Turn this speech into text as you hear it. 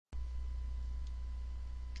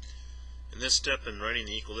In this step in writing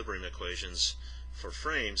the equilibrium equations for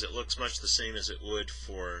frames, it looks much the same as it would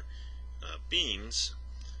for beams,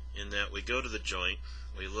 in that we go to the joint,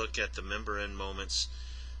 we look at the member end moments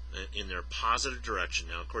in their positive direction.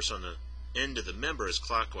 Now, of course, on the end of the member is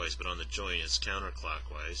clockwise, but on the joint it's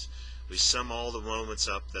counterclockwise. We sum all the moments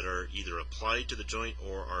up that are either applied to the joint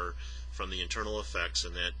or are from the internal effects,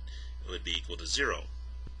 and that would be equal to 0.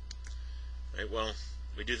 Right, well,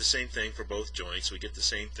 we do the same thing for both joints. We get the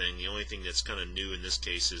same thing. The only thing that's kind of new in this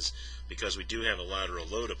case is because we do have a lateral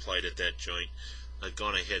load applied at that joint, I've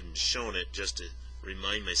gone ahead and shown it just to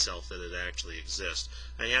remind myself that it actually exists.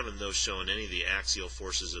 I haven't, though, shown any of the axial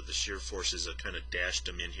forces or the shear forces. I've kind of dashed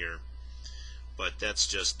them in here. But that's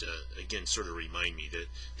just, again, sort of remind me that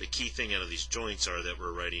the key thing out of these joints are that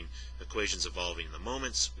we're writing equations involving the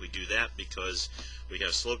moments. We do that because we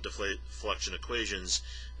have slope deflection equations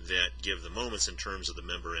that give the moments in terms of the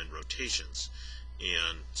member end rotations,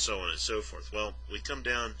 and so on and so forth. Well, we come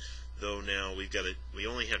down, though, now we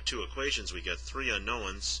only have two equations. We got three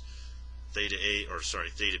unknowns, theta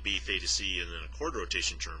B, theta C, and then a chord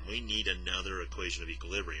rotation term. We need another equation of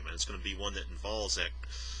equilibrium, and it's going to be one that involves that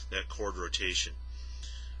chord rotation.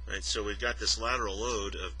 Right, so we've got this lateral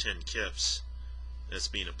load of 10 kips that's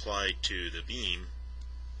being applied to the beam.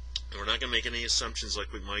 And we're not going to make any assumptions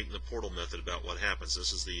like we might in the portal method about what happens.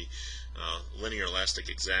 This is the linear elastic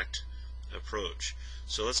exact approach.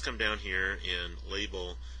 So let's come down here and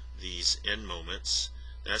label these end moments.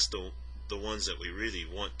 That's the ones that we really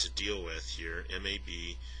want to deal with here,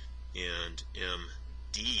 MAB and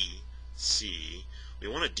MDC. We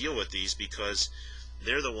want to deal with these because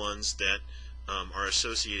they're the ones that are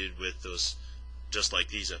associated with those, just like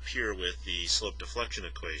these up here, with the slope deflection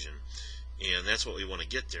equation. And that's what we want to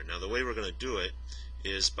get there. Now, the way we're going to do it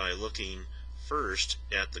is by looking first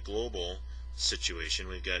at the global situation.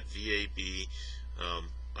 We've got VAB.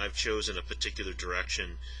 I've chosen a particular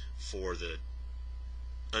direction for the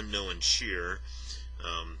unknown shear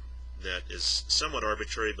that is somewhat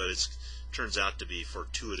arbitrary, but it turns out to be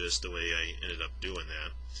fortuitous the way I ended up doing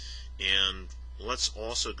that. And let's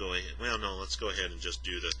also go ahead, let's go ahead and just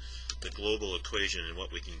do the global equation and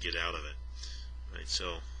what we can get out of it. Right,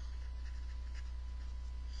 so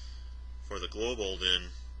for the global, then,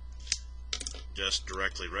 just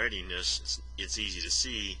directly writing this, it's easy to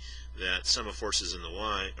see that sum of forces in the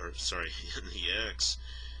in the x,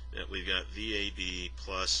 that we've got VAB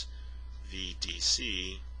plus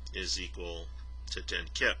VDC is equal to 10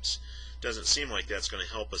 kips. Doesn't seem like that's going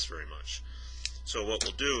to help us very much. So what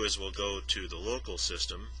we'll do is we'll go to the local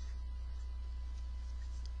system,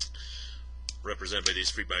 represented by these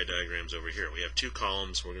free body diagrams over here. We have two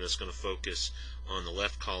columns. We're just going to focus on the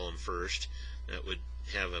left column first. That would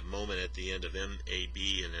have a moment at the end of MAB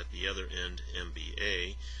and at the other end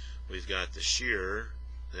MBA. We've got the shear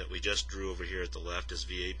that we just drew over here at the left as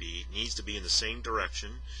VAB. It needs to be in the same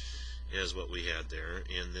direction as what we had there,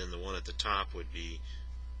 and then the one at the top would be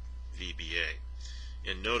VBA.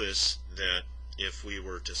 And notice that if we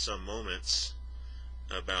were to sum moments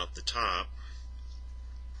about the top,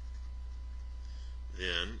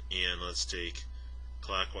 then, and let's take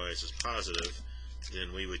clockwise as positive,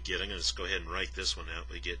 then we would get, I'm going to just go ahead and write this one out,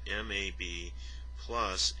 we get MAB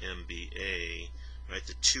plus MBA, right?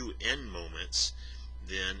 The two end moments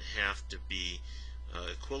then have to be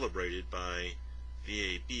equilibrated by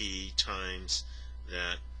VAB times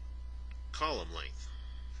that column length,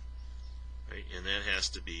 right? And that has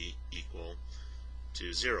to be equal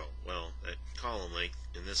to 0. Well, that column length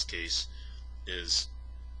in this case is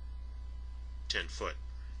 10 foot.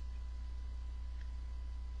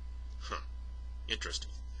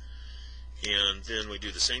 Interesting. And then we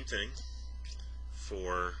do the same thing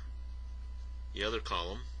for the other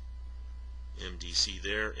column, MDC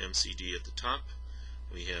there, MCD at the top.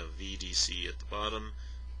 We have VDC at the bottom,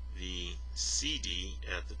 VCD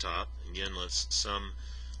at the top. Again, let's sum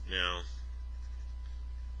now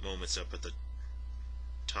moments up at the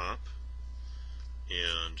top,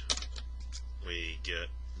 and we get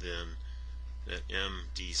then that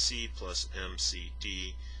MDC plus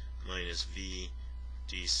MCD minus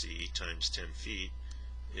VDC times 10 feet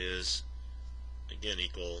is again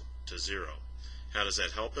equal to 0. How does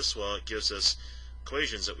that help us? Well, it gives us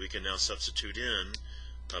equations that we can now substitute in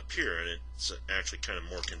up here, and it's actually kind of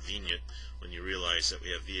more convenient when you realize that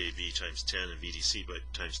we have VAB times 10 and VDC by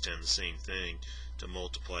times 10, the same thing, to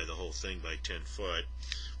multiply the whole thing by 10 foot.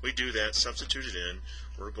 We do that, substitute it in,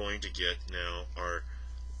 we're going to get now our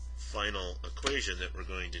final equation that we're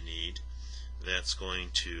going to need. That's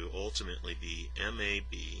going to ultimately be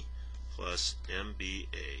MAB plus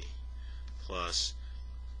MBA plus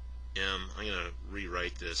I'm going to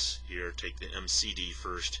rewrite this here, take the MCD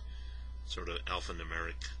first, sort of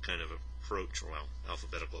alphanumeric kind of approach, well,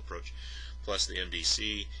 alphabetical approach, plus the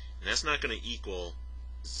MDC, and that's not going to equal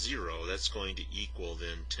 0. That's going to equal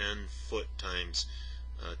then 10 foot times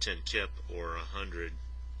 10 kip, or 100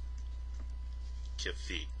 kip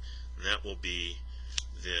feet. And that will be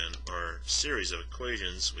then our series of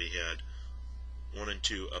equations. We had 1 and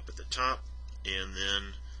 2 up at the top, and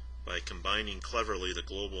then by combining cleverly the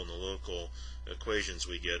global and the local equations,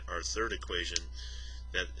 we get our third equation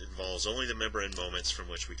that involves only the member end moments, from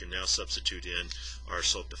which we can now substitute in our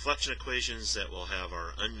slope deflection equations that will have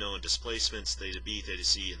our unknown displacements, theta b, theta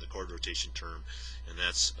c, and the chord rotation term. And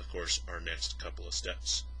that's, of course, our next couple of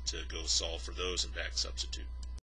steps to go solve for those and back substitute.